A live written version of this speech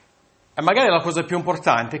E magari la cosa più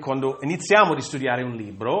importante quando iniziamo di studiare un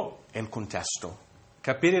libro è il contesto.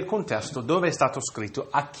 Capire il contesto, dove è stato scritto,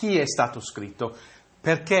 a chi è stato scritto,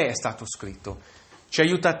 perché è stato scritto. Ci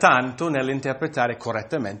aiuta tanto nell'interpretare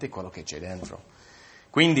correttamente quello che c'è dentro.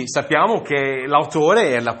 Quindi sappiamo che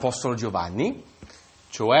l'autore è l'Apostolo Giovanni,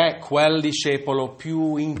 cioè quel discepolo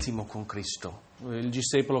più intimo con Cristo, il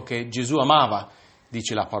discepolo che Gesù amava,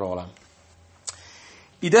 dice la parola.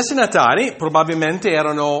 I destinatari probabilmente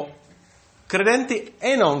erano credenti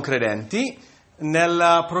e non credenti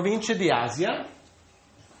nella provincia di Asia,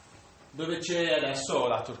 dove c'è adesso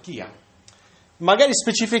la Turchia. Magari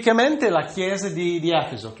specificamente la chiesa di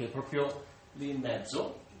Efeso, che è proprio lì in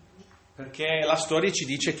mezzo, perché la storia ci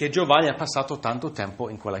dice che Giovanni ha passato tanto tempo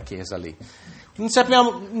in quella chiesa lì. Non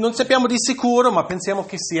sappiamo di sicuro, ma pensiamo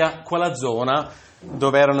che sia quella zona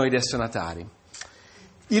dove erano i destinatari.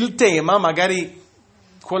 Il tema, magari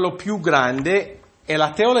quello più grande, è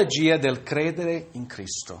la teologia del credere in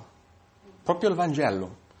Cristo, proprio il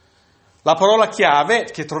Vangelo. La parola chiave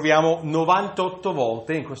che troviamo 98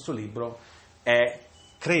 volte in questo libro è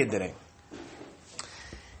credere.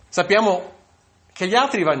 Sappiamo che gli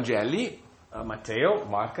altri Vangeli, Matteo,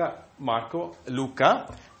 Marco, Luca,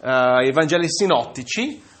 i Vangeli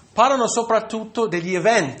sinottici, parlano soprattutto degli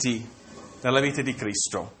eventi nella vita di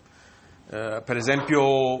Cristo. Per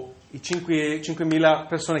esempio, i 5.000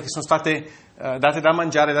 persone che sono state date da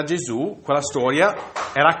mangiare da Gesù, quella storia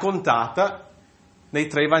è raccontata nei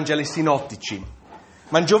 3 Vangeli sinottici.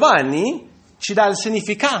 Ma Giovanni ci dà il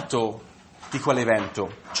significato di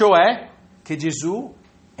quell'evento, cioè che Gesù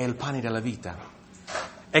è il pane della vita.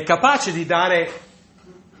 È capace di dare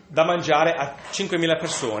da mangiare a 5.000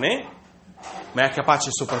 persone, ma è capace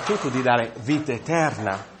soprattutto di dare vita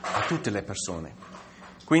eterna a tutte le persone.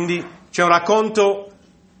 Quindi c'è un racconto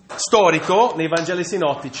storico nei Vangeli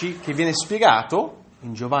sinottici che viene spiegato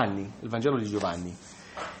in Giovanni, il Vangelo di Giovanni.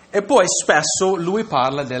 E poi spesso lui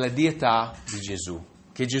parla della deità di Gesù,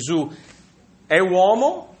 che Gesù è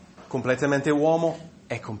uomo, completamente uomo,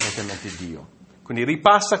 e completamente Dio. Quindi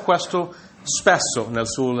ripassa questo spesso nel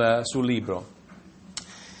suo libro.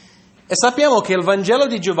 E sappiamo che il Vangelo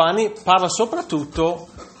di Giovanni parla soprattutto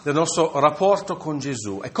del nostro rapporto con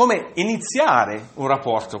Gesù e come iniziare un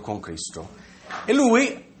rapporto con Cristo. E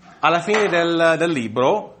lui, alla fine del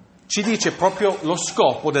libro, ci dice proprio lo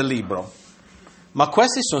scopo del libro. Ma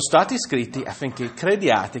questi sono stati scritti affinché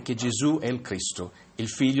crediate che Gesù è il Cristo, il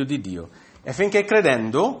Figlio di Dio, e affinché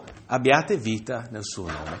credendo abbiate vita nel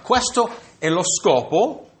suo nome. Questo è lo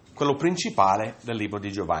scopo, quello principale del libro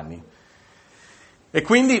di Giovanni. E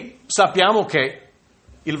quindi sappiamo che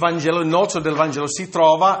il nocciolo del Vangelo si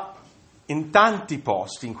trova in tanti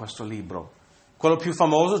posti in questo libro. Quello più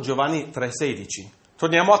famoso, Giovanni 3,16.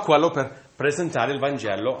 Torniamo a quello per presentare il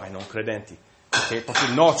Vangelo ai non credenti, che è proprio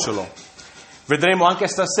il nocciolo. Vedremo anche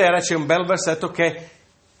stasera, c'è un bel versetto che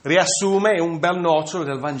riassume un bel nocciolo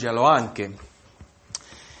del Vangelo anche.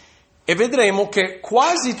 E vedremo che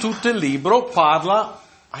quasi tutto il libro parla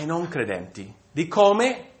ai non credenti, di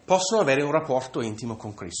come possono avere un rapporto intimo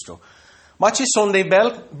con Cristo. Ma ci sono dei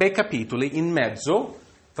bei capitoli in mezzo,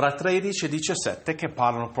 tra 13 e 17, che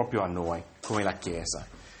parlano proprio a noi, come la Chiesa.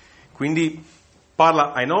 Quindi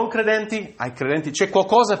parla ai non credenti, ai credenti, c'è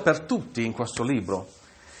qualcosa per tutti in questo libro.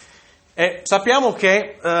 E sappiamo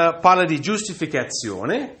che parla di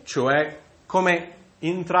giustificazione, cioè come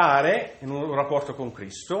entrare in un rapporto con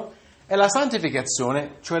Cristo, e la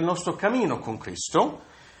santificazione, cioè il nostro cammino con Cristo.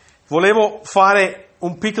 Volevo fare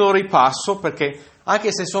un piccolo ripasso perché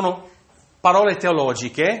anche se sono parole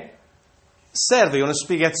teologiche, serve una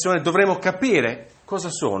spiegazione, dovremo capire cosa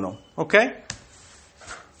sono, ok?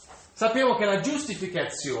 Sappiamo che la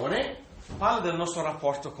giustificazione parla del nostro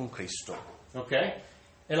rapporto con Cristo, ok?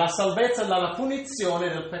 È la salvezza dalla punizione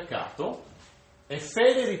del peccato e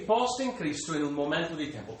fede riposta in Cristo in un momento di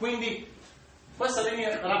tempo. Quindi questa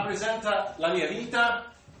linea rappresenta la mia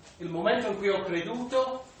vita, il momento in cui ho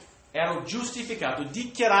creduto, ero giustificato,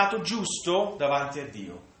 dichiarato giusto davanti a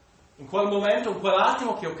Dio. In quel momento, in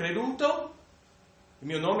quell'attimo che ho creduto, il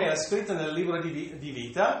mio nome era scritto nel libro di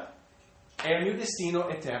vita e il mio destino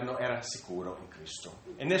eterno era sicuro in Cristo.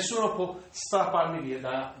 E nessuno può strapparmi via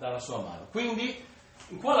dalla sua mano. Quindi,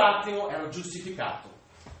 in quell'attimo ero giustificato.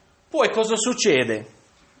 Poi cosa succede?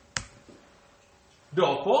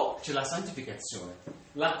 Dopo c'è la santificazione,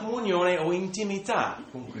 la comunione o intimità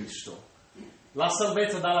con Cristo, la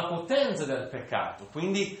salvezza dalla potenza del peccato.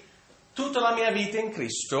 Quindi tutta la mia vita in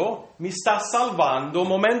Cristo mi sta salvando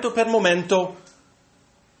momento per momento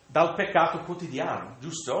dal peccato quotidiano,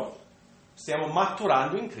 giusto? Stiamo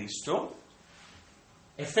maturando in Cristo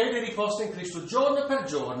e fede riposta in Cristo giorno per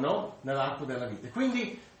giorno nell'arco della vita.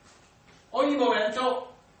 Quindi ogni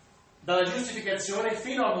momento dalla giustificazione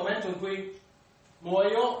fino al momento in cui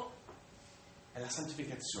muoio è la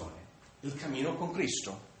santificazione, il cammino con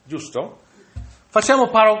Cristo, giusto? Facciamo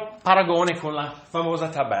paragone con la famosa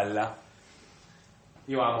tabella.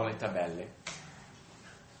 Io amo le tabelle.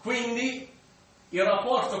 Quindi il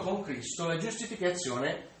rapporto con Cristo, la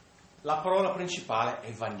giustificazione, la parola principale è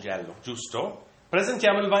il Vangelo, giusto?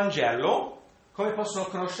 Presentiamo il Vangelo, come possono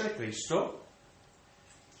conoscere Cristo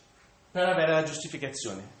per avere la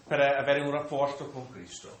giustificazione, per avere un rapporto con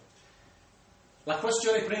Cristo. La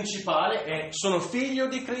questione principale è: sono figlio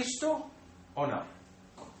di Cristo o no?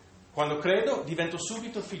 Quando credo divento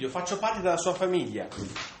subito figlio, faccio parte della sua famiglia.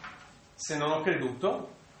 Se non ho creduto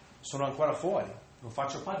sono ancora fuori, non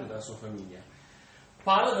faccio parte della sua famiglia.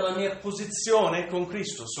 Parla della mia posizione con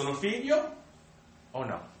Cristo, sono figlio o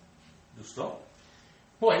no? Giusto?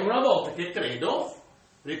 Poi una volta che credo,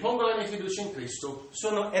 ripongo la mia fiducia in Cristo,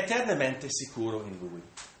 sono eternamente sicuro in Lui.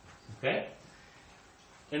 Ok?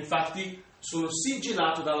 Infatti sono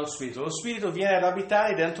sigillato dallo Spirito. Lo Spirito viene ad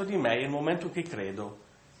abitare dentro di me nel momento che credo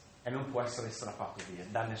e non può essere strappato via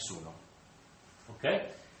da nessuno.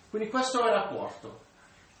 Ok? Quindi questo è il rapporto.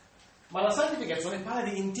 Ma la santificazione parla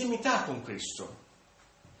di intimità con Cristo.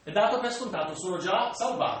 È dato per scontato, sono già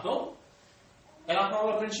salvato, e la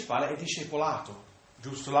parola principale è discepolato,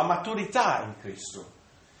 giusto? La maturità in Cristo.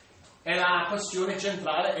 E la questione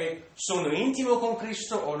centrale è: sono intimo con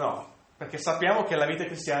Cristo o no? Perché sappiamo che la vita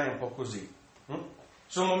cristiana è un po' così.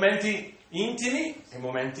 Sono momenti intimi e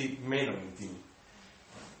momenti meno intimi.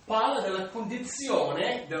 Parla della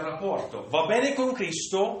condizione del rapporto. Va bene con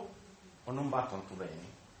Cristo o non va tanto bene?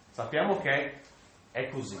 Sappiamo che è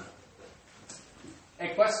così.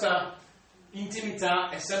 E questa intimità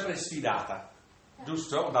è sempre sfidata,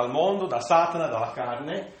 giusto? Dal mondo, da Satana, dalla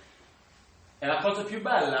carne. E la cosa più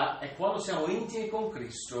bella è quando siamo intimi con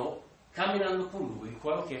Cristo, camminando con Lui,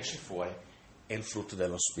 quello che esce fuori è il frutto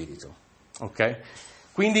dello Spirito. Ok?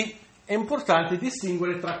 Quindi è importante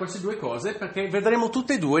distinguere tra queste due cose, perché vedremo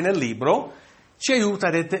tutte e due nel libro, ci aiuta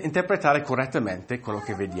ad interpretare correttamente quello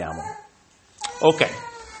che vediamo. Ok,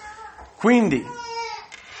 quindi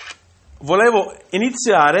volevo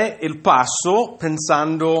iniziare il passo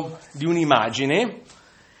pensando di un'immagine.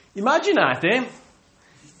 Immaginate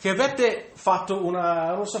che avete fatto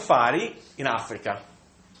uno safari in Africa.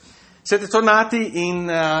 Siete tornati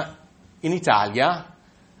in Italia,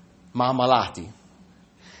 ma ammalati.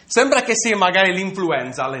 Sembra che sia magari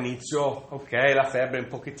l'influenza all'inizio, ok, la febbre un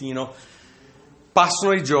pochettino.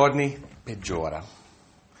 Passano i giorni, peggiora.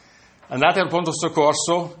 Andate al pronto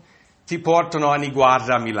soccorso, ti portano a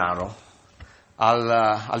Niguarda a Milano,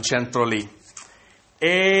 al centro lì,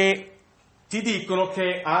 e ti dicono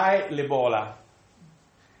che hai l'Ebola.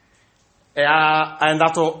 È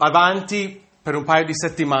andato avanti per un paio di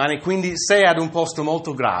settimane, quindi sei ad un posto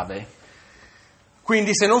molto grave.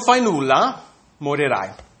 Quindi se non fai nulla,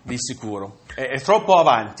 morirai, di sicuro. È troppo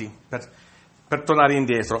avanti per tornare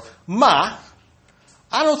indietro. Ma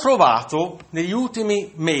hanno trovato negli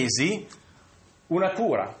ultimi mesi una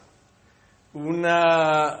cura,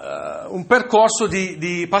 un percorso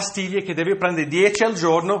di pastiglie che devi prendere 10 al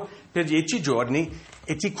giorno per 10 giorni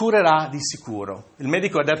e ti curerà di sicuro. Il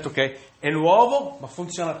medico ha detto che è nuovo, ma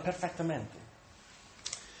funziona perfettamente.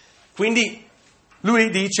 Quindi lui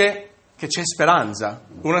dice che c'è speranza,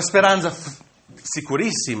 una speranza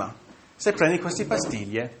sicurissima. Se prendi queste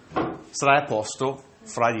pastiglie sarai a posto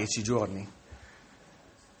fra 10 giorni.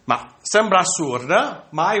 Ma sembra assurda,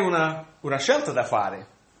 ma hai una scelta da fare.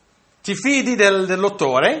 Ti fidi del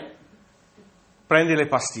dottore, prendi le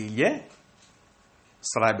pastiglie,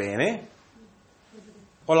 starai bene,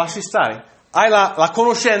 o lasci stare. Hai la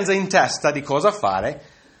conoscenza in testa di cosa fare,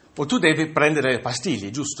 o tu devi prendere le pastiglie,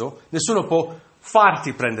 giusto? Nessuno può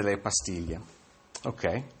farti prendere le pastiglie.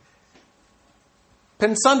 Ok?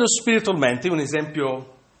 Pensando spiritualmente, un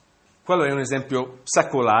esempio, quello è un esempio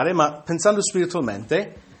secolare, ma pensando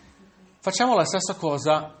spiritualmente, facciamo la stessa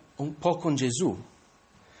cosa un po' con Gesù.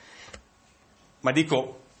 Ma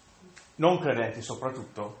dico, non credenti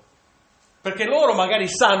soprattutto, perché loro magari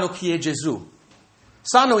sanno chi è Gesù,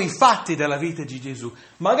 sanno i fatti della vita di Gesù,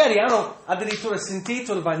 magari hanno addirittura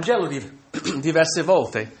sentito il Vangelo diverse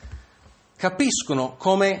volte, capiscono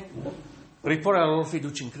come riporre la loro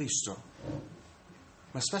fiducia in Cristo,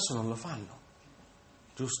 ma spesso non lo fanno,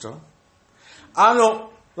 giusto?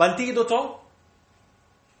 Hanno l'antidoto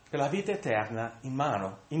per la vita eterna in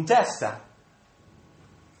mano, in testa,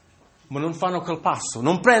 ma non fanno quel passo,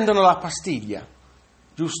 non prendono la pastiglia,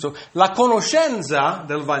 giusto? La conoscenza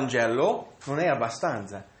del Vangelo non è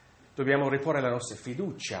abbastanza, dobbiamo riporre la nostra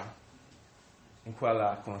fiducia in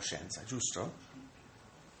quella conoscenza, giusto?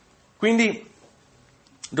 Quindi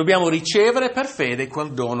dobbiamo ricevere per fede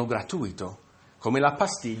quel dono gratuito, come la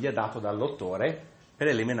pastiglia data dal dottore per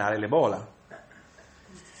eliminare l'Ebola.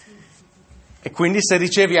 E quindi se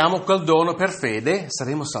riceviamo quel dono per fede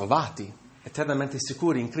saremo salvati, eternamente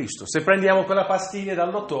sicuri in Cristo. Se prendiamo quella pastiglia dal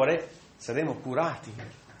dottore saremo curati.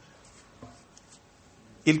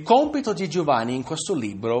 Il compito di Giovanni in questo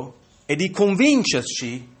libro è di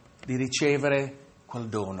convincerci di ricevere quel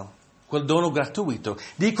dono gratuito,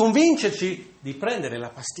 di convincerci di prendere la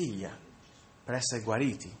pastiglia per essere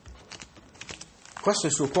guariti. Questo è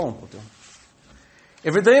il suo compito.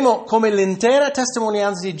 E vedremo come l'intera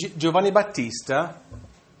testimonianza di Giovanni Battista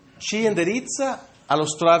ci indirizza allo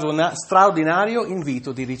straordinario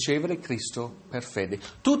invito di ricevere Cristo per fede.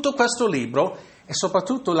 Tutto questo libro e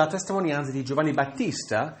soprattutto la testimonianza di Giovanni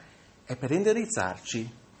Battista è per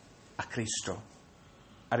indirizzarci a Cristo,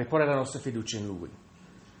 a riporre la nostra fiducia in Lui.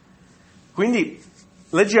 Quindi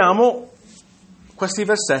leggiamo questi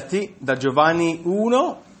versetti da Giovanni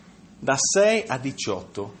 1, da 6 a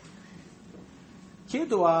 18.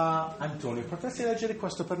 Chiedo a Antonio, potresti leggere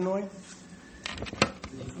questo per noi?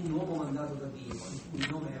 Fu un uomo mandato da Dio, il cui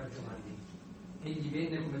nome era Giovanni. Egli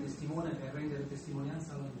venne come testimone per rendere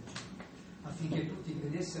testimonianza alla luce, affinché tutti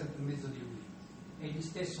credessero per mezzo di lui. Egli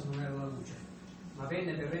stesso non era la luce, ma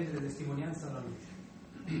venne per rendere testimonianza alla luce.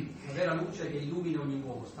 La vera luce che illumina ogni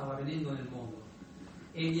uomo stava venendo nel mondo.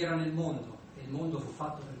 Egli era nel mondo, e il mondo fu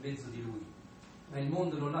fatto per mezzo di lui, ma il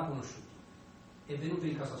mondo non l'ha conosciuto. È venuto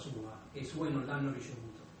in casa sua, e i suoi non l'hanno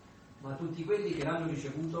ricevuto. Ma a tutti quelli che l'hanno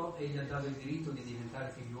ricevuto, egli ha dato il diritto di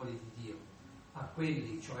diventare figliuoli di Dio, a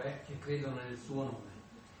quelli, cioè, che credono nel suo nome,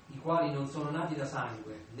 i quali non sono nati da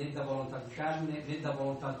sangue, né da volontà di carne, né da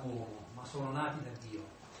volontà d'uomo, ma sono nati da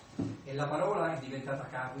Dio. E la parola è diventata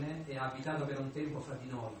carne e ha abitato per un tempo fra di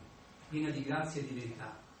noi, piena di grazia e di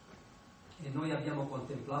verità. E noi abbiamo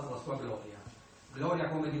contemplato la sua gloria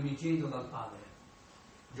come di unigenito dal Padre.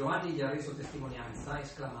 Giovanni gli ha reso testimonianza,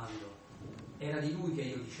 esclamando: era di lui che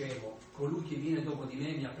io dicevo, colui che viene dopo di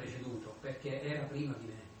me mi ha preceduto, perché era prima di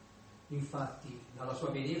me. Infatti, dalla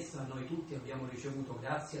sua pienezza noi tutti abbiamo ricevuto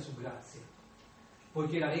grazia su grazia,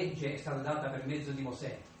 poiché la legge è stata data per mezzo di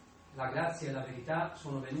Mosè, la grazia e la verità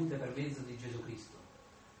sono venute per mezzo di Gesù Cristo.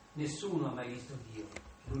 Nessuno ha mai visto Dio.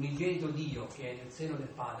 L'unigenito Dio che è nel seno del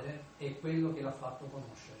Padre è quello che l'ha fatto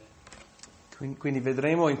conoscere. Quindi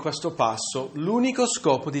vedremo in questo passo l'unico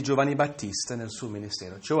scopo di Giovanni Battista nel suo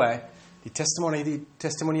ministero, cioè di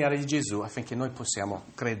testimoniare di Gesù affinché noi possiamo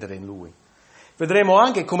credere in Lui. Vedremo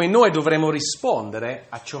anche come noi dovremo rispondere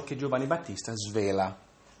a ciò che Giovanni Battista svela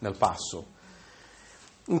nel passo.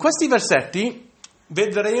 In questi versetti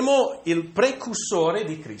vedremo il precursore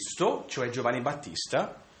di Cristo, cioè Giovanni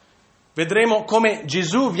Battista. Vedremo come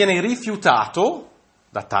Gesù viene rifiutato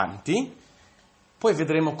da tanti. Poi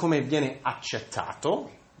vedremo come viene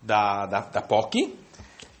accettato da pochi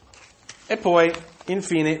e poi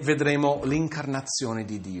infine vedremo l'incarnazione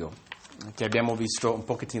di Dio, che abbiamo visto un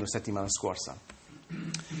pochettino settimana scorsa.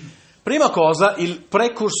 Prima cosa, il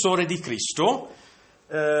precursore di Cristo.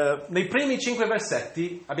 Nei primi 5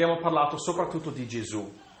 versetti abbiamo parlato soprattutto di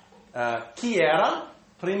Gesù. Chi era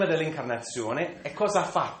prima dell'incarnazione e cosa ha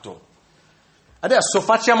fatto. Adesso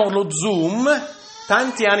facciamo lo zoom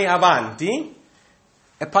tanti anni avanti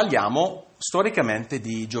e parliamo storicamente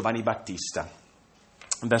di Giovanni Battista.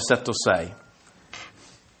 Versetto 6.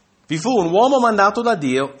 Vi fu un uomo mandato da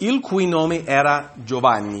Dio, il cui nome era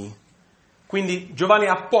Giovanni. Quindi Giovanni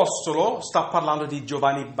Apostolo sta parlando di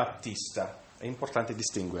Giovanni Battista. È importante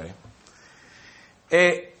distinguere.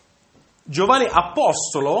 E Giovanni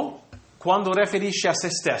Apostolo, quando riferisce a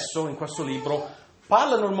se stesso in questo libro,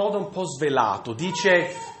 parla in un modo un po' svelato.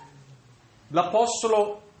 Dice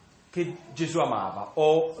l'apostolo che Gesù amava,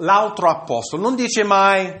 o l'altro apostolo. Non dice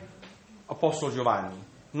mai apostolo Giovanni,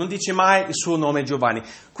 non dice mai il suo nome Giovanni.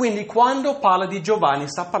 Quindi quando parla di Giovanni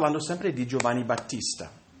sta parlando sempre di Giovanni Battista.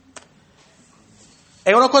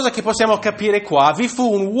 È una cosa che possiamo capire qua. Vi fu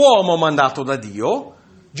un uomo mandato da Dio.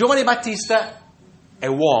 Giovanni Battista è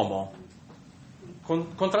uomo,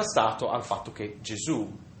 contrastato al fatto che Gesù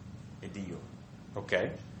è Dio.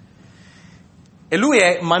 Ok? E lui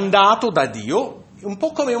è mandato da Dio un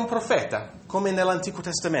po' come un profeta, come nell'Antico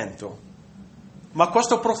Testamento. Ma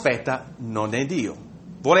questo profeta non è Dio.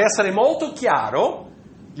 Vuole essere molto chiaro,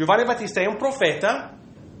 Giovanni Battista è un profeta,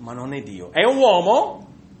 ma non è Dio. È un uomo,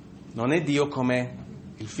 non è Dio come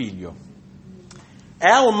il figlio.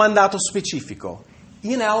 Ha un mandato specifico,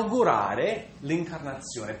 inaugurare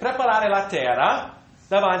l'incarnazione, preparare la terra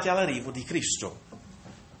davanti all'arrivo di Cristo.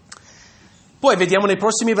 Poi vediamo nei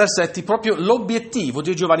prossimi versetti proprio l'obiettivo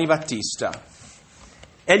di Giovanni Battista.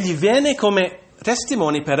 Egli viene come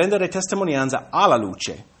testimoni per rendere testimonianza alla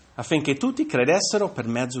luce, affinché tutti credessero per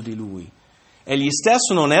mezzo di lui. Egli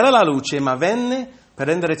stesso non era la luce, ma venne per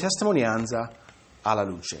rendere testimonianza alla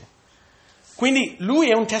luce. Quindi lui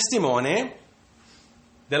è un testimone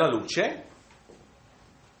della luce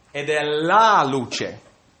ed è la luce.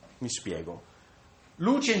 Mi spiego.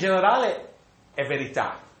 Luce in generale è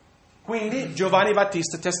verità. Quindi Giovanni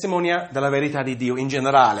Battista testimonia della verità di Dio in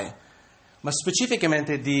generale, ma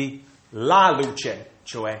specificamente di la luce,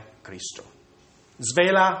 cioè Cristo.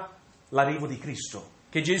 Svela l'arrivo di Cristo,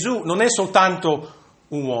 che Gesù non è soltanto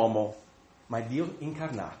un uomo, ma è Dio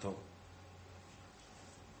incarnato.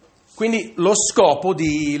 Quindi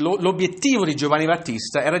l'obiettivo di Giovanni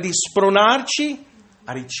Battista era di spronarci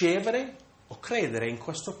a ricevere o credere in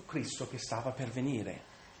questo Cristo che stava per venire.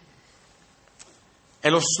 È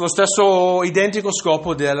lo stesso identico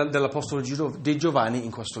scopo dell'Apostolo di Giovanni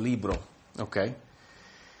in questo libro. Ok?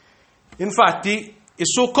 Infatti, il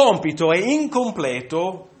suo compito è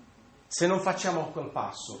incompleto se non facciamo quel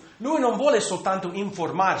passo. Lui non vuole soltanto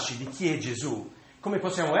informarci di chi è Gesù, come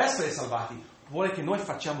possiamo essere salvati, vuole che noi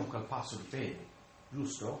facciamo quel passo di fede,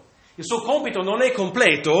 giusto? Il suo compito non è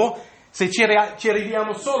completo se ci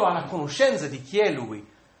arriviamo solo alla conoscenza di chi è Lui,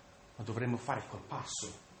 ma dovremmo fare quel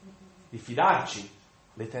passo di fidarci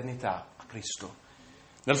l'eternità a Cristo.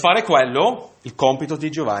 Nel fare quello, il compito di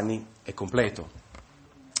Giovanni è completo.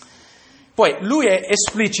 Poi, lui è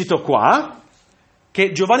esplicito qua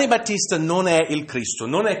che Giovanni Battista non è il Cristo,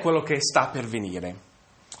 non è quello che sta per venire.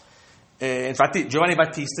 Infatti Giovanni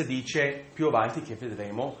Battista dice più avanti, che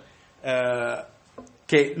vedremo,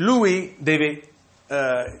 che lui deve,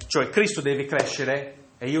 cioè Cristo deve crescere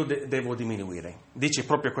e io devo diminuire. Dice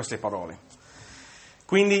proprio queste parole.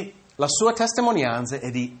 Quindi la sua testimonianza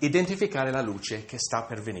è di identificare la luce che sta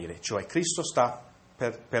per venire, cioè Cristo sta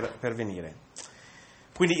per venire.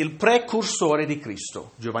 Quindi il precursore di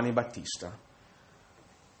Cristo, Giovanni Battista.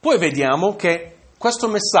 Poi vediamo che questo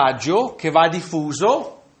messaggio che va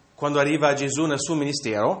diffuso quando arriva Gesù nel suo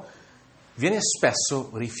ministero, viene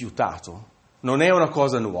spesso rifiutato. Non è una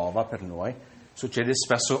cosa nuova per noi, succede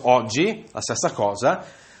spesso oggi, la stessa cosa,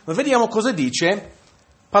 ma vediamo cosa dice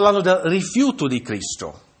parlando del rifiuto di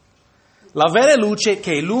Cristo. La vera luce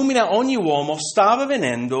che illumina ogni uomo stava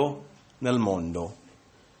venendo nel mondo.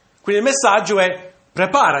 Quindi il messaggio è: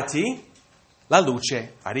 preparati, la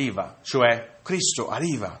luce arriva, cioè Cristo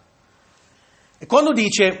arriva. E quando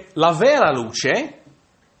dice la vera luce,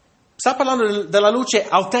 sta parlando della luce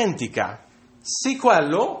autentica, sì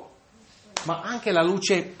quello, ma anche la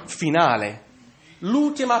luce finale,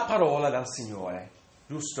 l'ultima parola del Signore,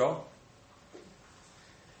 giusto?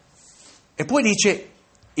 E poi dice,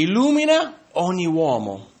 illumina ogni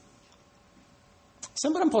uomo.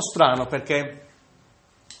 Sembra un po' strano perché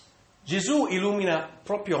Gesù illumina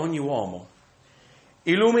proprio ogni uomo,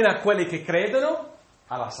 illumina quelli che credono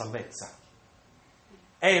alla salvezza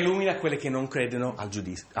e illumina quelli che non credono al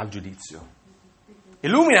giudizio.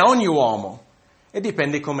 Illumina ogni uomo e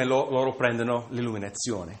dipende come loro prendono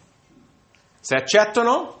l'illuminazione. Se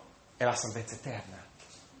accettano è la salvezza eterna,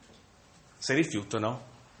 se rifiutano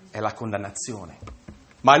è la condannazione.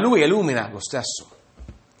 Ma lui illumina lo stesso.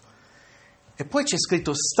 E poi c'è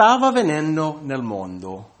scritto stava venendo nel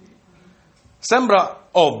mondo. Sembra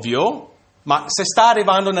ovvio, ma se sta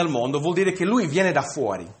arrivando nel mondo vuol dire che lui viene da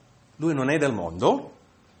fuori. Lui non è del mondo,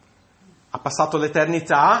 ha passato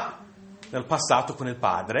l'eternità nel passato con il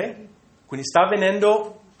Padre, quindi sta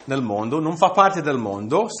venendo nel mondo, non fa parte del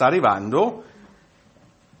mondo, sta arrivando,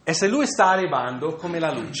 e se lui sta arrivando come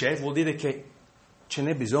la luce vuol dire che ce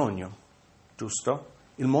n'è bisogno, giusto?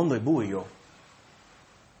 Il mondo è buio,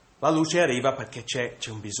 la luce arriva perché c'è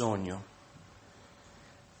un bisogno.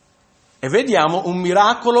 E vediamo un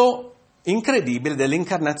miracolo incredibile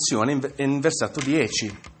dell'incarnazione in versetto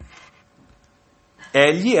 10.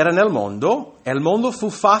 Egli era nel mondo e il mondo fu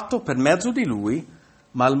fatto per mezzo di lui,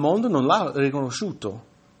 ma il mondo non l'ha riconosciuto.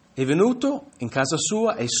 È venuto in casa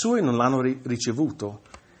sua e i suoi non l'hanno ricevuto.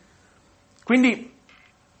 Quindi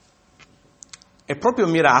è proprio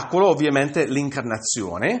un miracolo, ovviamente,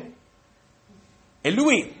 l'incarnazione. E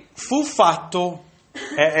lui fu fatto,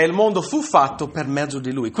 e il mondo fu fatto per mezzo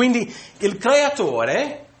di lui. Quindi il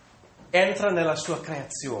creatore entra nella sua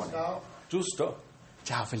creazione. Ciao. Giusto?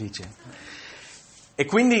 Ciao, Felice. E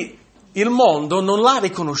quindi il mondo non l'ha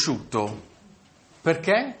riconosciuto.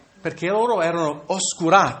 Perché? Perché loro erano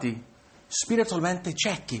oscurati, spiritualmente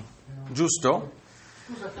ciechi. Giusto?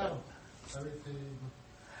 Scusa, caro,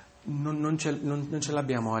 non ce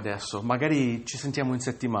l'abbiamo adesso. Magari ci sentiamo in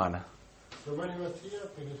settimana. Domani mattina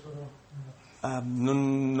perché sono...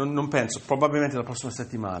 non penso, probabilmente la prossima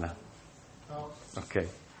settimana. No. Ok.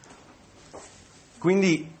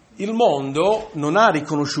 Quindi il mondo non ha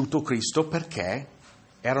riconosciuto Cristo perché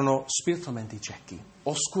erano spiritualmente ciechi,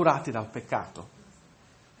 oscurati dal peccato.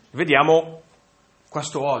 Vediamo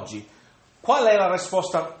questo oggi. Qual è la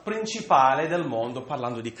risposta principale del mondo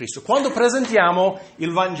parlando di Cristo? Quando presentiamo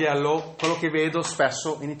il Vangelo, quello che vedo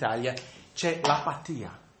spesso in Italia, c'è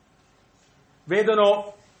l'apatia.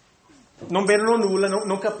 Non vedono nulla,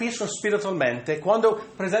 non capiscono spiritualmente. Quando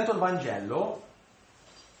presento il Vangelo,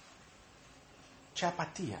 c'è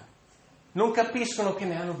apatia. Non capiscono che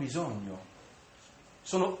ne hanno bisogno.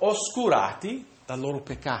 Sono oscurati dal loro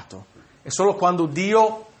peccato. È solo quando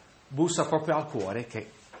Dio bussa proprio al cuore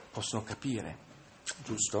che possono capire.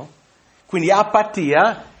 Giusto? Quindi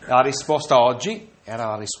apatia è la risposta oggi, era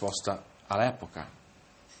la risposta all'epoca.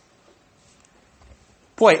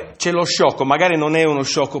 Poi c'è lo sciocco, magari non è uno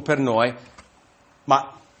sciocco per noi,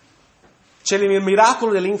 ma c'è il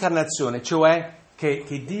miracolo dell'incarnazione, cioè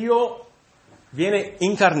che Dio viene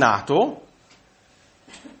incarnato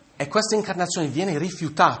e questa incarnazione viene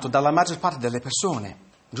rifiutata dalla maggior parte delle persone,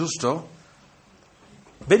 giusto?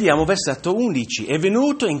 Vediamo versetto 11, è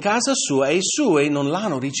venuto in casa sua e i suoi non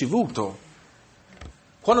l'hanno ricevuto.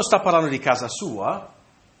 Quando sta parlando di casa sua,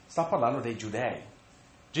 sta parlando dei giudei.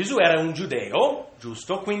 Gesù era un giudeo,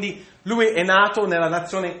 giusto? Quindi lui è nato nella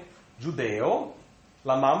nazione giudeo,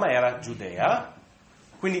 la mamma era giudea,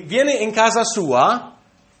 quindi viene in casa sua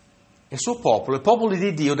e il suo popolo, il popolo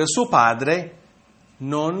di Dio, del suo padre,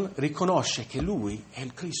 non riconosce che lui è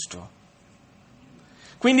il Cristo.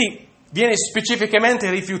 Quindi viene specificamente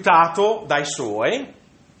rifiutato dai suoi,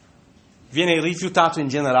 viene rifiutato in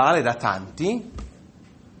generale da tanti.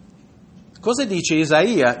 Cosa dice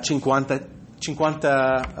Isaia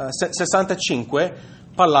 65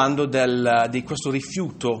 parlando di questo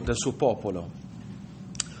rifiuto del suo popolo?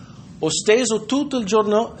 Ho steso tutto il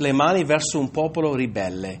giorno le mani verso un popolo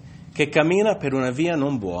ribelle che cammina per una via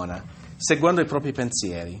non buona, seguendo i propri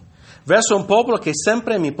pensieri, verso un popolo che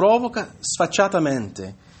sempre mi provoca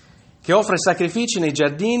sfacciatamente, che offre sacrifici nei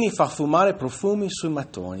giardini, fa fumare profumi sui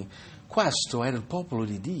mattoni. Questo era il popolo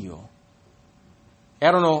di Dio.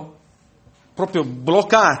 Erano proprio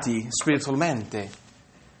bloccati spiritualmente.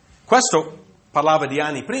 Questo parlava di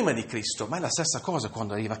anni prima di Cristo, ma è la stessa cosa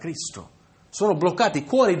quando arriva Cristo. Sono bloccati,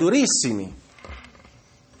 cuori durissimi.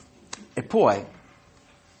 E poi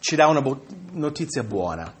ci dà una notizia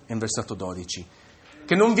buona in versetto 12,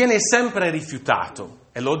 che non viene sempre rifiutato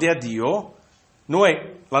e lode a Dio.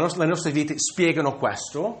 Le nostre vite spiegano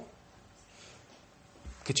questo,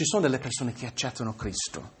 che ci sono delle persone che accettano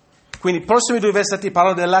Cristo. Quindi i prossimi 2 versetti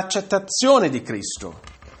parlano dell'accettazione di Cristo.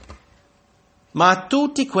 Ma a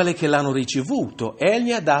tutti quelli che l'hanno ricevuto,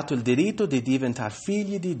 Egli ha dato il diritto di diventare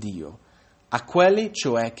figli di Dio, a quelli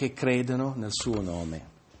cioè che credono nel suo nome.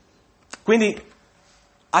 Quindi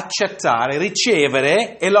accettare,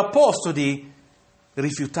 ricevere è l'opposto di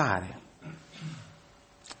rifiutare.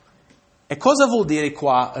 E cosa vuol dire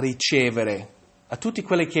qua ricevere? A tutti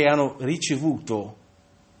quelli che hanno ricevuto,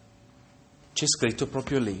 c'è scritto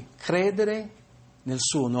proprio lì, credere nel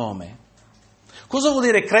suo nome. Cosa vuol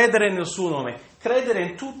dire credere nel suo nome? Credere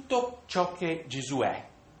in tutto ciò che Gesù è,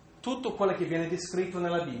 tutto quello che viene descritto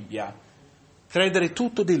nella Bibbia, credere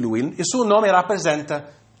tutto di Lui. Il suo nome rappresenta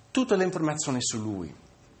tutte le informazioni su Lui.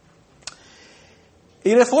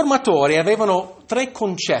 I riformatori avevano 3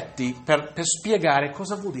 concetti per spiegare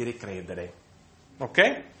cosa vuol dire credere.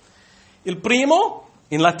 Ok? Il primo,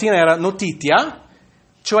 in latino, era notitia,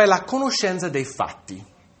 cioè la conoscenza dei fatti.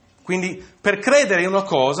 Quindi per credere in una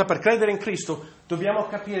cosa, per credere in Cristo, dobbiamo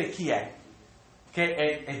capire chi è, che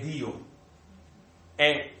è Dio,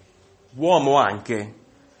 è uomo anche,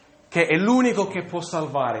 che è l'unico che può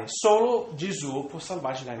salvare. Solo Gesù può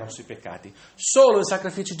salvarci dai nostri peccati. Solo il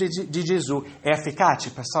sacrificio di Gesù è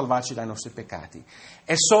efficace per salvarci dai nostri peccati.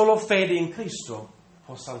 E solo fede in Cristo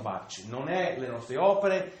può salvarci. Non è le nostre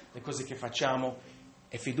opere, le cose che facciamo,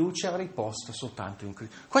 è fiducia riposta soltanto in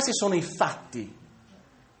Cristo. Questi sono i fatti.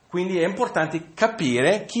 Quindi è importante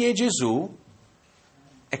capire chi è Gesù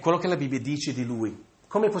e quello che la Bibbia dice di Lui.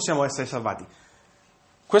 Come possiamo essere salvati?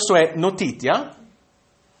 Questo è notitia,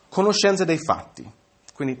 conoscenza dei fatti.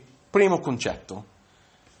 Quindi, primo concetto.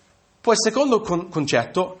 Poi, secondo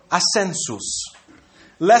concetto, assensus,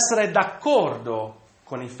 l'essere d'accordo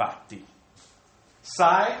con i fatti.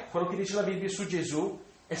 Sai quello che dice la Bibbia su Gesù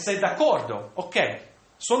e sei d'accordo. Ok,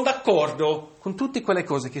 sono d'accordo con tutte quelle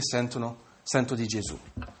cose che sento di Gesù.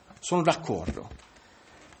 Sono d'accordo.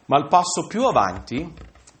 Ma il passo più avanti,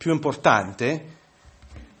 più importante,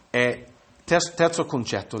 è terzo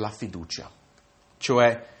concetto, la fiducia.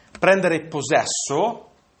 Cioè prendere possesso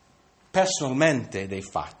personalmente dei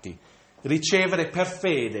fatti, ricevere per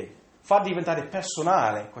fede far diventare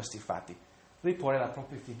personale questi fatti, riporre la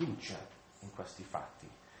propria fiducia in questi fatti.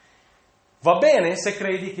 Va bene se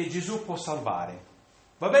credi che Gesù può salvare,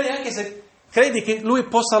 va bene anche se credi che Lui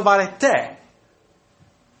può salvare te,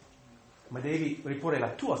 ma devi riporre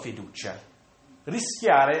la tua fiducia,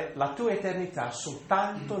 rischiare la tua eternità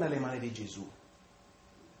soltanto nelle mani di Gesù.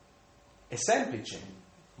 È semplice,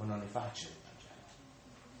 ma non è facile.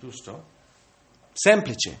 Giusto?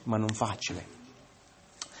 Semplice, ma non facile.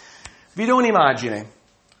 Vi do un'immagine.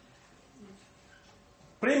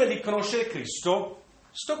 Prima di conoscere Cristo,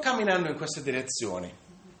 sto camminando in questa direzione.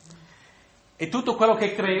 E tutto quello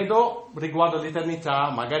che credo riguardo l'eternità,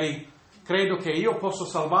 magari credo che io posso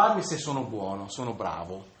salvarmi se sono buono, sono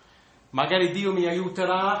bravo. Magari Dio mi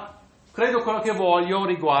aiuterà, credo quello che voglio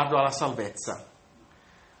riguardo alla salvezza.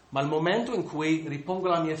 Ma al momento in cui ripongo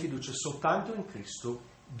la mia fiducia soltanto in Cristo,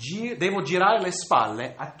 devo girare le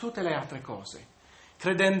spalle a tutte le altre cose,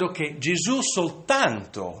 credendo che Gesù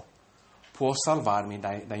soltanto può salvarmi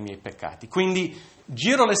dai miei peccati. Quindi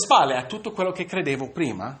giro le spalle a tutto quello che credevo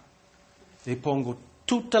prima, ripongo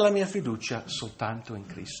tutta la mia fiducia soltanto in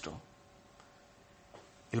Cristo.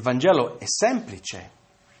 Il Vangelo è semplice,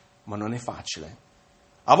 ma non è facile.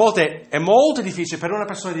 A volte è molto difficile per una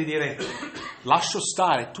persona di dire lascio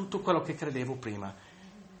stare tutto quello che credevo prima,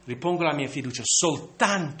 ripongo la mia fiducia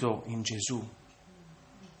soltanto in Gesù.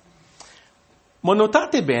 Ma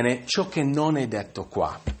notate bene ciò che non è detto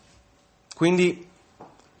qua. Quindi,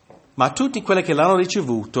 ma tutti quelli che l'hanno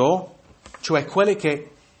ricevuto, cioè quelli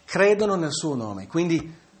che credono nel suo nome,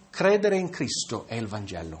 quindi credere in Cristo è il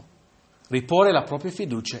Vangelo. Riporre la propria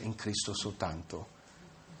fiducia in Cristo soltanto.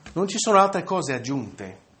 Non ci sono altre cose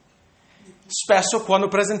aggiunte. Spesso quando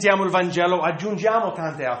presentiamo il Vangelo aggiungiamo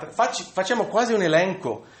tante altre. Facciamo quasi un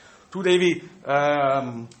elenco. Tu devi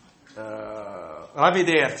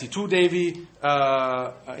ravvederti, tu devi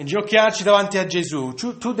inginocchiarci davanti a Gesù,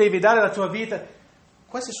 tu devi dare la tua vita.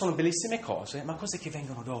 Queste sono bellissime cose, ma cose che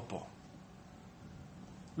vengono dopo.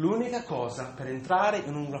 L'unica cosa per entrare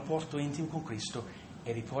in un rapporto intimo con Cristo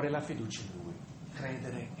è riporre la fiducia in Lui,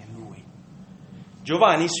 credere in Lui.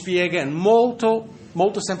 Giovanni spiega molto,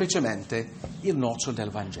 molto semplicemente il nocciolo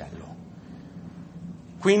del Vangelo.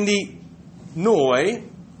 Quindi noi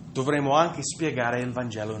dovremo anche spiegare il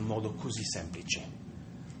Vangelo in modo così semplice.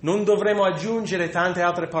 Non dovremo aggiungere tante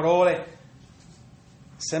altre parole.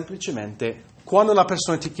 Semplicemente, quando la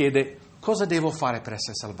persona ti chiede cosa devo fare per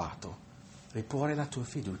essere salvato, riporre la tua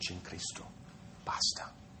fiducia in Cristo.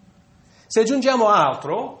 Basta. Se aggiungiamo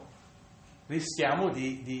altro, rischiamo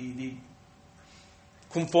di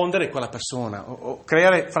confondere quella persona o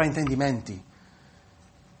creare fraintendimenti.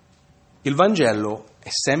 Il Vangelo è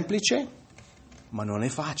semplice, ma non è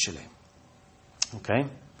facile. Ok?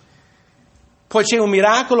 Poi c'è un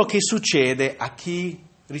miracolo che succede a chi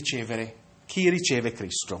riceve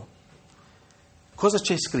Cristo. Cosa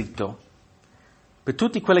c'è scritto? Per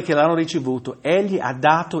tutti quelli che l'hanno ricevuto, Egli ha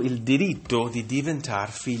dato il diritto di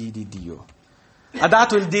diventare figli di Dio. Ha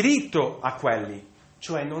dato il diritto a quelli,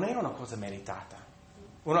 cioè non era una cosa meritata.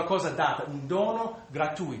 Una cosa data, un dono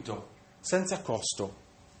gratuito, senza costo,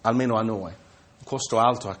 almeno a noi, un costo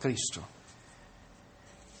alto a Cristo.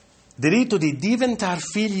 Diritto di diventare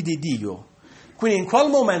figli di Dio. Quindi in quel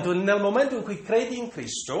momento, nel momento in cui credi in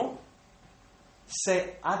Cristo,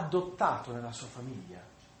 sei adottato nella sua famiglia.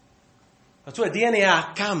 La tua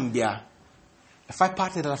DNA cambia e fai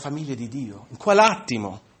parte della famiglia di Dio, in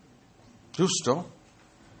quell'attimo, giusto?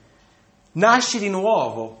 Nasci di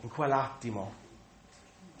nuovo in quell'attimo.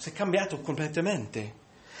 Sei cambiato completamente.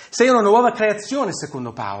 Sei una nuova creazione,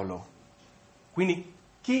 secondo Paolo. Quindi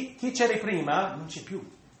chi c'eri prima non c'è più.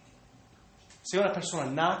 Sei una persona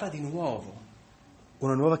nata di nuovo,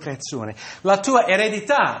 una nuova creazione. La tua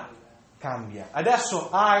eredità cambia. Adesso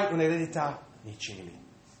hai un'eredità nei cieli.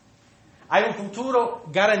 Hai un futuro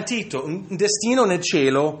garantito, un destino nel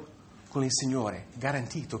cielo con il Signore,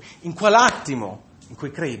 garantito. In quell'attimo in cui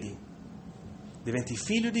credi, diventi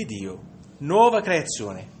figlio di Dio. Nuova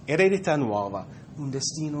creazione, eredità nuova, un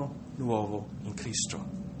destino nuovo in Cristo.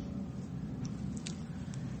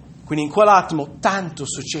 Quindi in quell'attimo tanto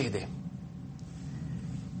succede.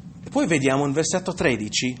 E poi vediamo in versetto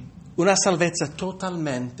 13 una salvezza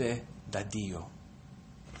totalmente da Dio,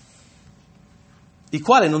 i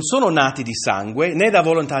quali non sono nati di sangue, né da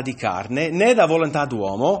volontà di carne, né da volontà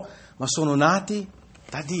d'uomo, ma sono nati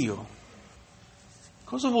da Dio.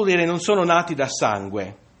 Cosa vuol dire non sono nati da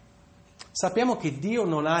sangue? Sappiamo che Dio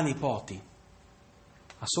non ha nipoti,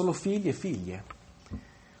 ha solo figli e figlie.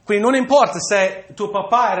 Quindi non importa se tuo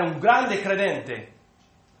papà era un grande credente,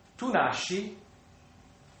 tu nasci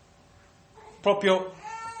proprio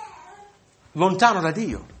lontano da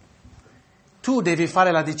Dio. tu devi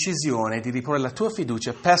fare la decisione di riporre la tua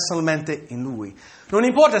fiducia personalmente in Lui. Non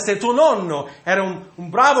importa se tuo nonno era un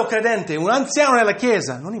bravo credente, un anziano nella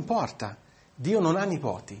chiesa, non importa. Dio non ha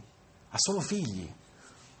nipoti, ha solo figli.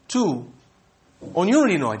 Tu, ognuno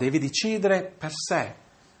di noi deve decidere per sé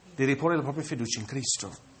di riporre la propria fiducia in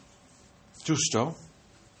Cristo. Giusto?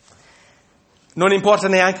 Non importa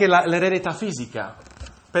neanche l'eredità fisica.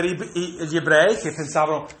 Per gli ebrei che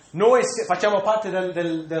pensavano, noi facciamo parte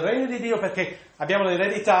del regno di Dio perché abbiamo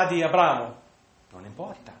l'eredità di Abramo. Non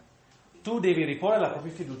importa. Tu devi riporre la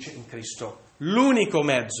propria fiducia in Cristo, l'unico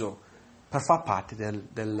mezzo per far parte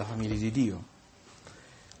della famiglia di Dio.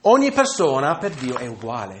 Ogni persona per Dio è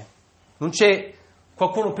uguale. Non c'è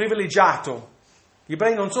qualcuno privilegiato. Gli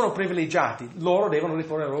ebrei non sono privilegiati. Loro devono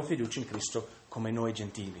riporre la loro fiducia in Cristo come noi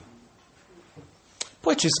gentili.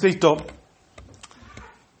 Poi c'è scritto,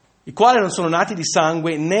 i quali non sono nati di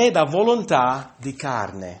sangue né da volontà di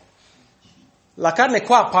carne. La carne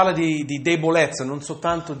qua parla di debolezza, non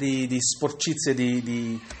soltanto di sporcizia,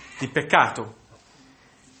 di peccato.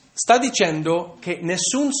 Sta dicendo che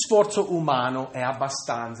nessun sforzo umano è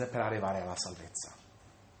abbastanza per arrivare alla salvezza.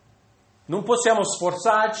 Non possiamo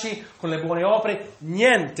sforzarci con le buone opere,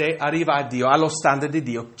 niente arriva a Dio, allo standard di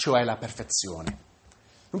Dio, cioè la perfezione.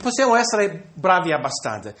 Non possiamo essere bravi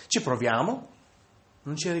abbastanza. Ci proviamo,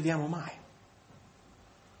 non ci arriviamo mai.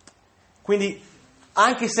 Quindi,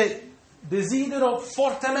 anche se desidero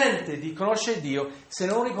fortemente di conoscere Dio, se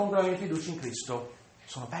non ripongo la mia fiducia in Cristo,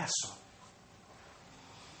 sono perso.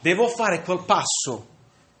 Devo fare quel passo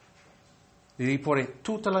di riporre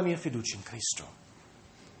tutta la mia fiducia in Cristo.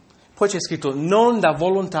 Poi c'è scritto, non da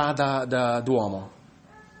volontà d'uomo.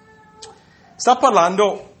 Sta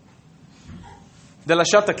parlando della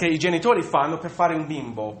scelta che i genitori fanno per fare un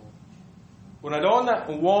bimbo. Una donna,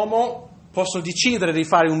 un uomo possono decidere di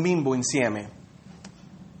fare un bimbo insieme.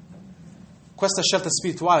 Questa scelta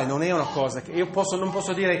spirituale non è una cosa che io non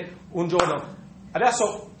posso dire un giorno,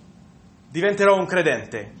 adesso diventerò un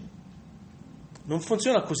credente. Non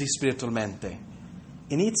funziona così spiritualmente.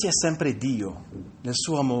 Inizia sempre Dio, nel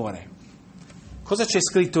suo amore. Cosa c'è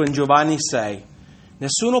scritto in Giovanni 6?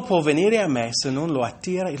 Nessuno può venire a me se non lo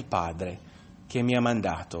attira il Padre che mi ha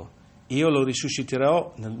mandato. Io lo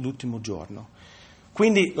risusciterò nell'ultimo giorno.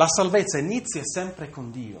 Quindi la salvezza inizia sempre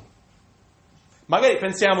con Dio. Magari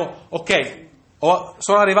pensiamo, ok,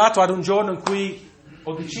 sono arrivato ad un giorno in cui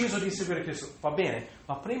ho deciso di seguire Cristo. Va bene,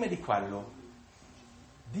 ma prima di quello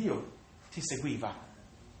Dio ti seguiva,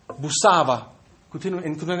 bussava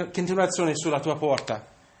in continuazione sulla tua porta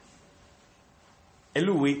e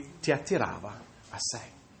Lui ti attirava a sé.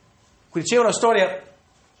 Quindi c'è una storia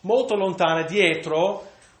molto lontana dietro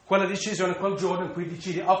quella decisione, quel giorno in cui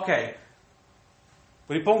decidi, ok,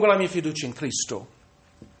 ripongo la mia fiducia in Cristo.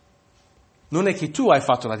 Non è che tu hai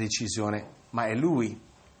fatto la decisione, ma è Lui,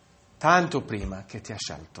 tanto prima, che ti ha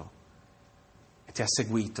scelto e ti ha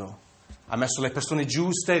seguito, ha messo le persone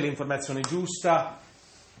giuste, l'informazione giusta,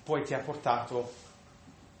 poi ti ha portato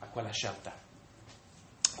a quella scelta.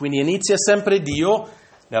 Quindi inizia sempre Dio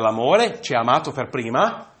nell'amore, ci ha amato per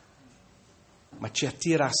prima, ma ci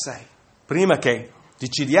attira a sé, prima che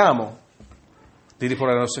decidiamo di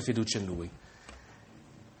riporre la nostra fiducia in Lui.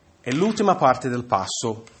 E l'ultima parte del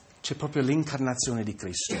passo c'è proprio l'incarnazione di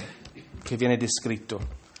Cristo, che viene descritto.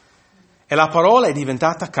 E la parola è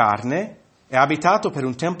diventata carne e ha abitato per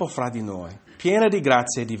un tempo fra di noi, piena di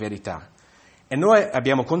grazia e di verità. E noi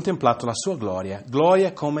abbiamo contemplato la sua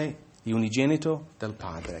gloria come di unigenito del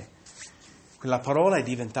Padre. Quella parola è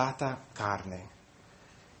diventata carne.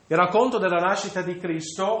 Il racconto della nascita di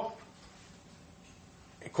Cristo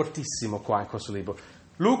è cortissimo qua in questo libro.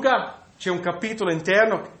 Luca, c'è un capitolo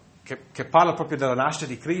interno che parla proprio della nascita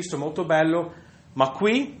di Cristo, molto bello, ma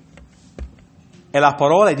qui è la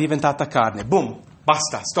parola è diventata carne. Boom,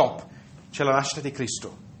 basta, stop. C'è la nascita di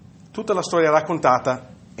Cristo. Tutta la storia è raccontata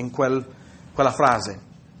in quella frase.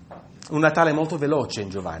 Un Natale molto veloce in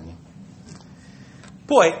Giovanni.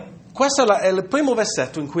 Poi, questo è il primo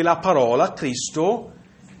versetto in cui la parola, Cristo,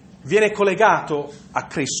 viene collegato a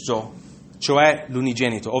Cristo, cioè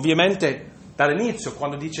l'unigenito. Ovviamente dall'inizio,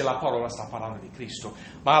 quando dice la parola, sta parlando di Cristo.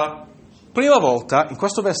 Ma la prima volta, in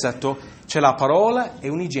questo versetto, c'è la parola e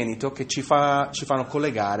unigenito che ci fanno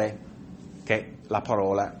collegare che la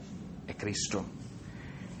parola è Cristo.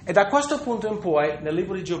 E da questo punto in poi, nel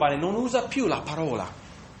libro di Giovanni, non usa più la parola.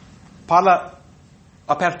 Parla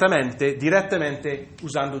apertamente, direttamente,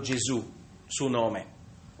 usando Gesù, suo nome,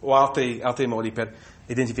 o altri modi per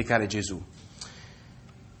identificare Gesù.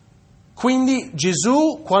 Quindi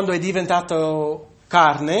Gesù, quando è diventato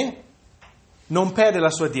carne, non perde la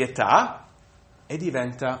sua dietà e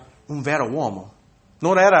diventa un vero uomo.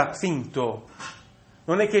 Non era finto.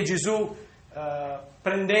 Non è che Gesù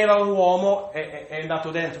prendeva un uomo e è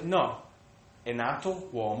andato dentro. No, è nato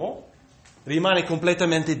uomo, rimane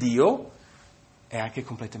completamente Dio e anche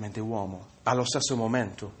completamente uomo, allo stesso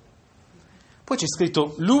momento. Poi c'è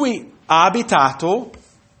scritto, lui ha abitato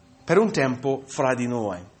per un tempo fra di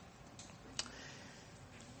noi.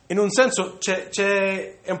 In un senso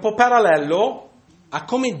è un po' parallelo a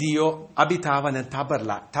come Dio abitava nel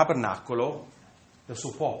tabernacolo del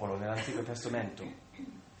suo popolo nell'Antico Testamento.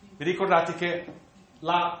 Vi ricordate che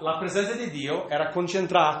la presenza di Dio era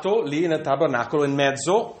concentrato lì nel tabernacolo in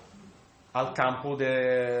mezzo al campo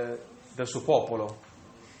del suo popolo.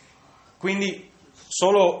 Quindi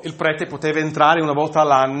solo il prete poteva entrare una volta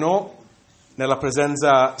all'anno nella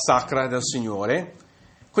presenza sacra del Signore.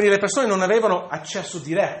 Quindi le persone non avevano accesso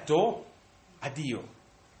diretto a Dio.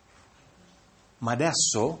 Ma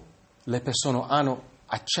adesso le persone hanno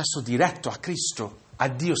accesso diretto a Cristo, a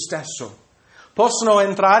Dio stesso. Possono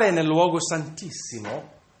entrare nel luogo santissimo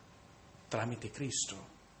tramite Cristo.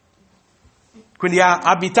 Quindi ha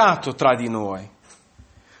abitato tra di noi.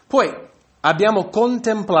 Poi abbiamo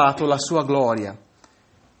contemplato la sua gloria.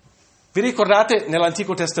 Vi ricordate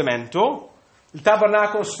nell'Antico Testamento il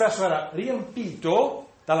tabernacolo spesso era riempito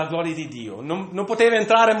dalla gloria di Dio. Non poteva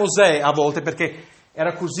entrare Mosè a volte perché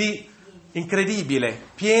era così incredibile,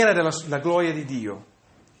 piena della gloria di Dio.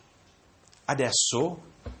 Adesso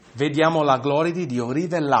vediamo la gloria di Dio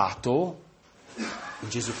rivelato in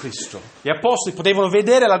Gesù Cristo. Gli apostoli potevano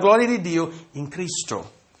vedere la gloria di Dio in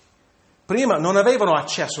Cristo. Prima non avevano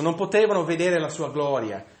accesso, non potevano vedere la sua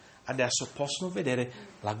gloria. Adesso possono vedere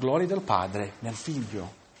la gloria del Padre nel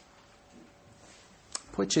Figlio.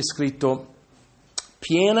 Poi c'è scritto,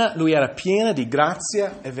 lui era piena di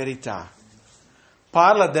grazia e verità.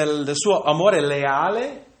 Parla del suo amore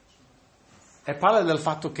leale e parla del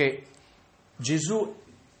fatto che Gesù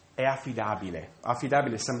è affidabile.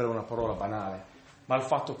 Affidabile sembra una parola banale, ma il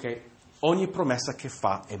fatto che ogni promessa che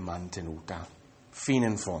fa è mantenuta fino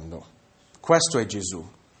in fondo. Questo è Gesù.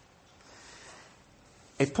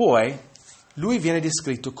 E poi lui viene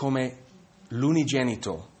descritto come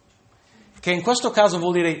l'unigenito, che in questo caso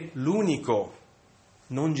vuol dire l'unico,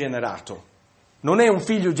 non generato. Non è un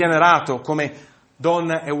figlio generato come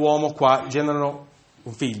donna e uomo qua generano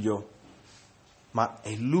un figlio, ma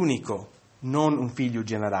è l'unico, non un figlio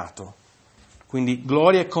generato. Quindi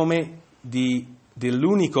gloria come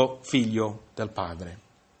dell'unico figlio del Padre.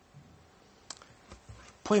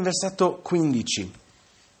 Poi in versetto 15,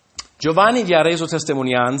 Giovanni gli ha reso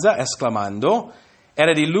testimonianza esclamando,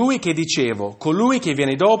 era di lui che dicevo, colui che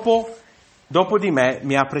viene dopo di me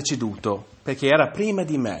mi ha preceduto, perché era prima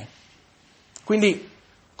di me. Quindi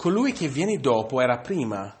colui che viene dopo era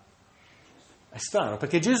prima. È strano,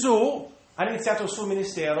 perché Gesù ha iniziato il suo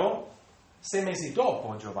ministero 6 mesi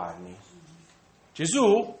dopo Giovanni.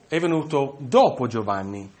 Gesù è venuto dopo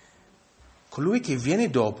Giovanni. Colui che viene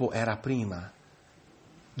dopo era prima.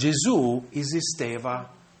 Gesù esisteva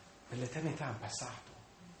nell'eternità in passato.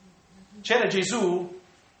 C'era Gesù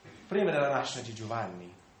prima della nascita di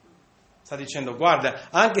Giovanni. Sta dicendo, guarda,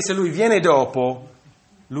 anche se lui viene dopo,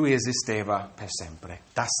 lui esisteva per sempre,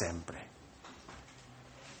 da sempre.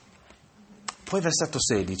 Poi versetto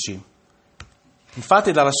 16.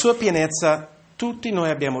 Infatti dalla sua pienezza tutti noi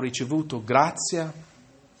abbiamo ricevuto grazia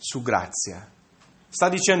su grazia. Sta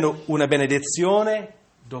dicendo una benedizione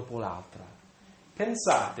dopo l'altra.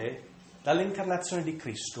 Pensate, dall'incarnazione di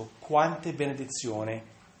Cristo, quante benedizioni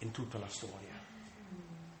in tutta la storia.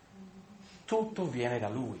 Tutto viene da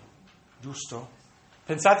Lui, giusto?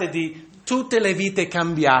 Pensate di tutte le vite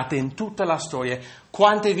cambiate in tutta la storia,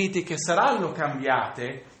 quante vite che saranno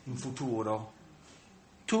cambiate in futuro.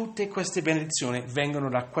 Tutte queste benedizioni vengono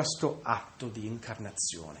da questo atto di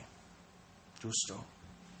incarnazione, giusto?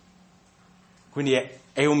 Quindi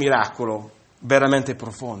è un miracolo veramente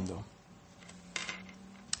profondo.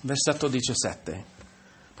 Versetto 17.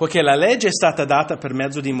 Poiché la legge è stata data per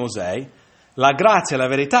mezzo di Mosè, la grazia e la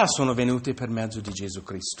verità sono venute per mezzo di Gesù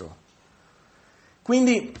Cristo.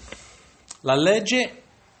 Quindi la legge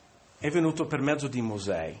è venuta per mezzo di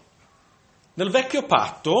Mosè. Nel vecchio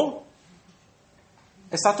patto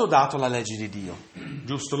è stato dato la legge di Dio,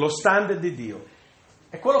 giusto? Lo standard di Dio.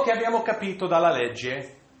 E quello che abbiamo capito dalla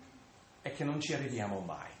legge è che non ci arriviamo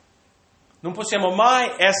mai. Non possiamo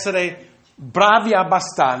mai essere bravi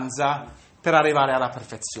abbastanza per arrivare alla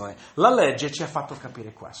perfezione. La legge ci ha fatto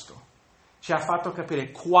capire questo. Ci ha fatto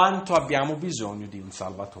capire quanto abbiamo bisogno di un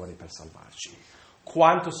Salvatore per salvarci.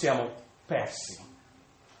 Quanto siamo persi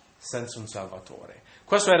senza un Salvatore.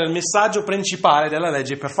 Questo era il messaggio principale della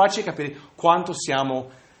legge, per farci capire quanto siamo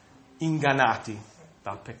ingannati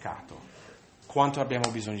dal peccato. quanto abbiamo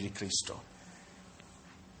bisogno di Cristo.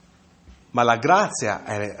 Ma la grazia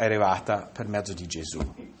è arrivata per mezzo di Gesù.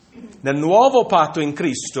 Nel nuovo patto in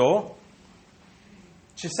Cristo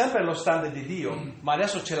c'è sempre lo standard di Dio, ma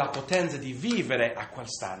adesso c'è la potenza di vivere a quel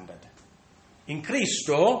standard. In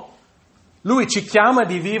Cristo Lui ci chiama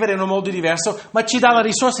di vivere in un modo diverso, ma ci dà la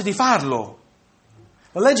risorsa di farlo.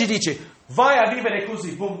 La legge dice, vai a vivere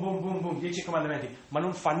così, boom, boom, boom, boom, 10 comandamenti, ma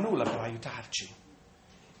non fa nulla per aiutarci.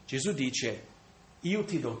 Gesù dice, io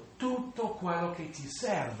ti do tutto quello che ti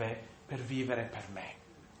serve per vivere per me.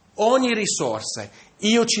 Ogni risorsa,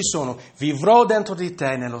 io ci sono, vivrò dentro di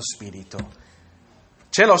te nello Spirito.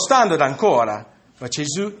 C'è lo standard ancora, ma c'è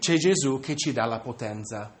Gesù che ci dà la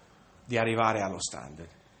potenza di arrivare allo standard.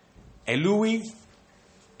 È Lui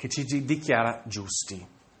che ci dichiara giusti.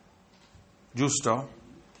 Giusto?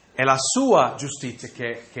 È la sua giustizia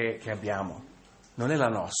che abbiamo, non è la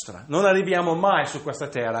nostra. Non arriviamo mai su questa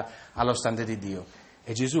terra allo standard di Dio.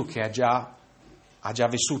 È Gesù che ha già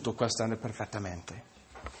vissuto quel standard perfettamente.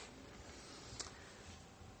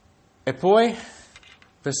 E poi,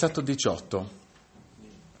 versetto 18.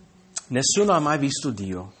 Nessuno ha mai visto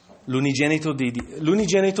Dio, l'unigenito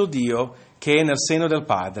Dio che è nel seno del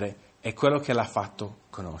Padre è quello che l'ha fatto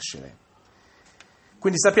conoscere.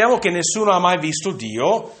 Quindi sappiamo che nessuno ha mai visto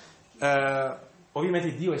Dio,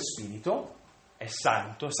 ovviamente Dio è spirito, è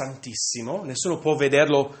santo, è santissimo, nessuno può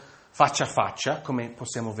vederlo faccia a faccia come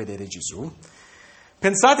possiamo vedere Gesù.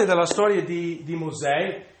 Pensate alla storia di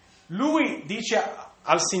Mosè, lui dice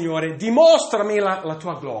al Signore, dimostrami la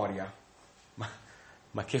tua gloria.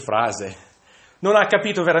 Ma che frase! Non ha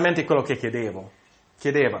capito veramente quello che chiedeva.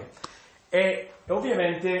 E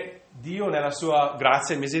ovviamente Dio nella sua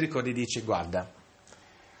grazia e misericordia dice, guarda,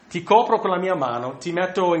 ti copro con la mia mano, ti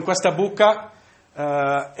metto in questa buca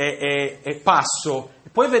e passo, e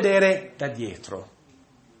puoi vedere da dietro,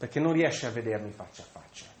 perché non riesci a vedermi faccia a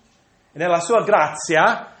faccia. E nella sua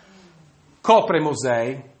grazia copre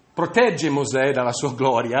Mosè, protegge Mosè dalla sua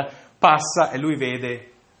gloria, passa e lui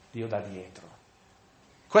vede Dio da dietro.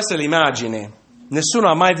 Questa è l'immagine. Nessuno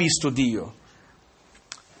ha mai visto Dio,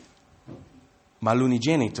 ma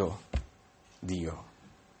l'unigenito Dio,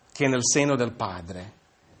 che è nel seno del Padre.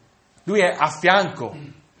 Lui è a fianco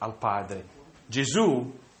al Padre.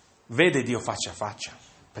 Gesù vede Dio faccia a faccia,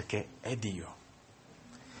 perché è Dio.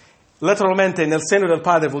 Letteralmente nel seno del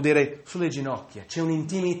Padre vuol dire sulle ginocchia. C'è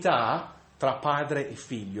un'intimità tra padre e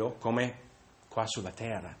figlio, come qua sulla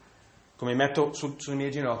terra. Come metto sulle mie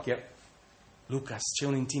ginocchia, Lucas, c'è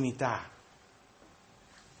un'intimità.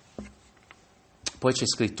 Poi c'è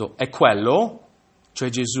scritto, è quello, cioè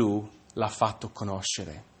Gesù, l'ha fatto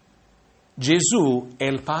conoscere. Gesù è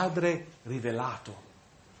il Padre rivelato,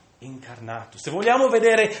 incarnato. Se vogliamo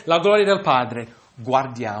vedere la gloria del Padre,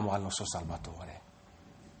 guardiamo al nostro Salvatore,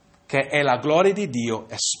 che è la gloria di Dio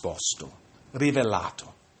esposto,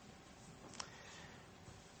 rivelato.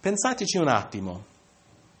 Pensateci un attimo.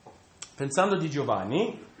 Pensando di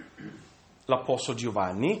Giovanni, l'apostolo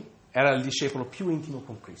Giovanni era il discepolo più intimo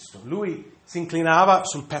con Cristo. Lui si inclinava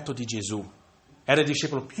sul petto di Gesù, era il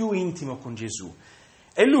discepolo più intimo con Gesù.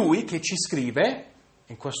 È lui che ci scrive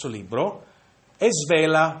in questo libro e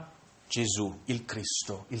svela Gesù, il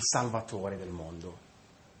Cristo, il Salvatore del mondo.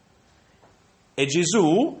 E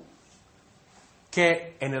Gesù,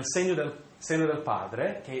 che è nel seno del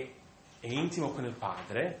Padre, che è intimo con il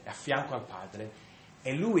Padre, è a fianco al Padre,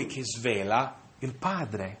 è lui che svela il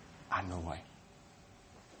Padre a noi.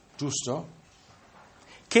 Giusto?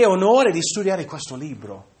 Che onore di studiare questo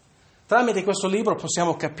libro. Tramite questo libro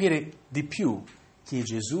possiamo capire di più chi è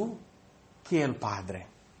Gesù, chi è il Padre.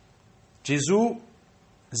 Gesù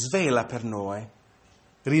svela per noi,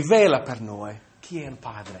 rivela per noi chi è il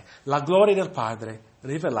Padre, la gloria del Padre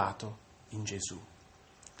rivelato in Gesù.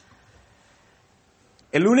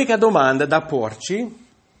 E l'unica domanda da porci,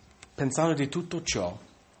 pensando di tutto ciò,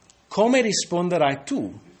 come risponderai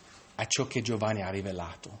tu a ciò che Giovanni ha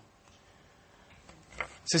rivelato?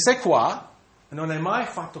 Se sei qua e non hai mai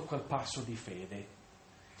fatto quel passo di fede,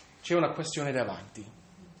 c'è una questione davanti.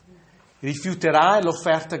 Rifiuterai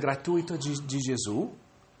l'offerta gratuita di Gesù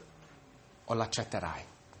o l'accetterai?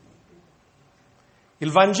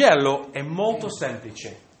 Il Vangelo è molto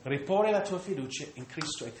semplice. Riponi la tua fiducia in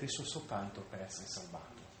Cristo e Cristo soltanto per essere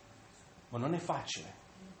salvato. Ma non è facile.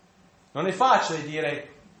 Non è facile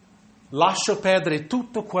dire lascio perdere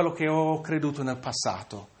tutto quello che ho creduto nel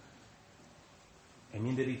passato e mi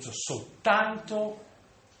indirizzo soltanto,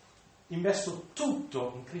 investo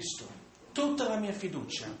tutto in Cristo, tutta la mia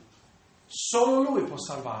fiducia. Solo Lui può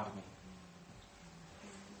salvarmi.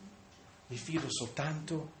 Mi fido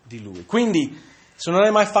soltanto di Lui. Quindi, se non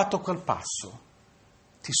hai mai fatto quel passo,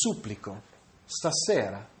 ti supplico,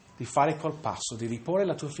 stasera di fare quel passo, di riporre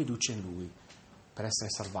la tua fiducia in Lui per essere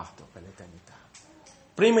salvato per l'eternità.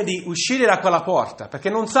 Prima di uscire da quella porta, perché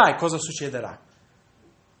non sai cosa succederà.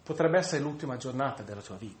 Potrebbe essere l'ultima giornata della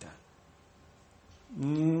tua vita.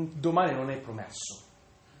 Domani non è promesso.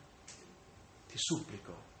 Ti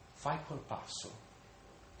supplico, fai quel passo.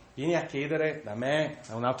 Vieni a chiedere da me,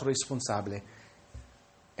 da un altro responsabile.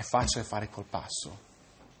 È facile fare quel passo.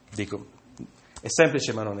 Dico, è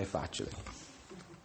semplice ma non è facile.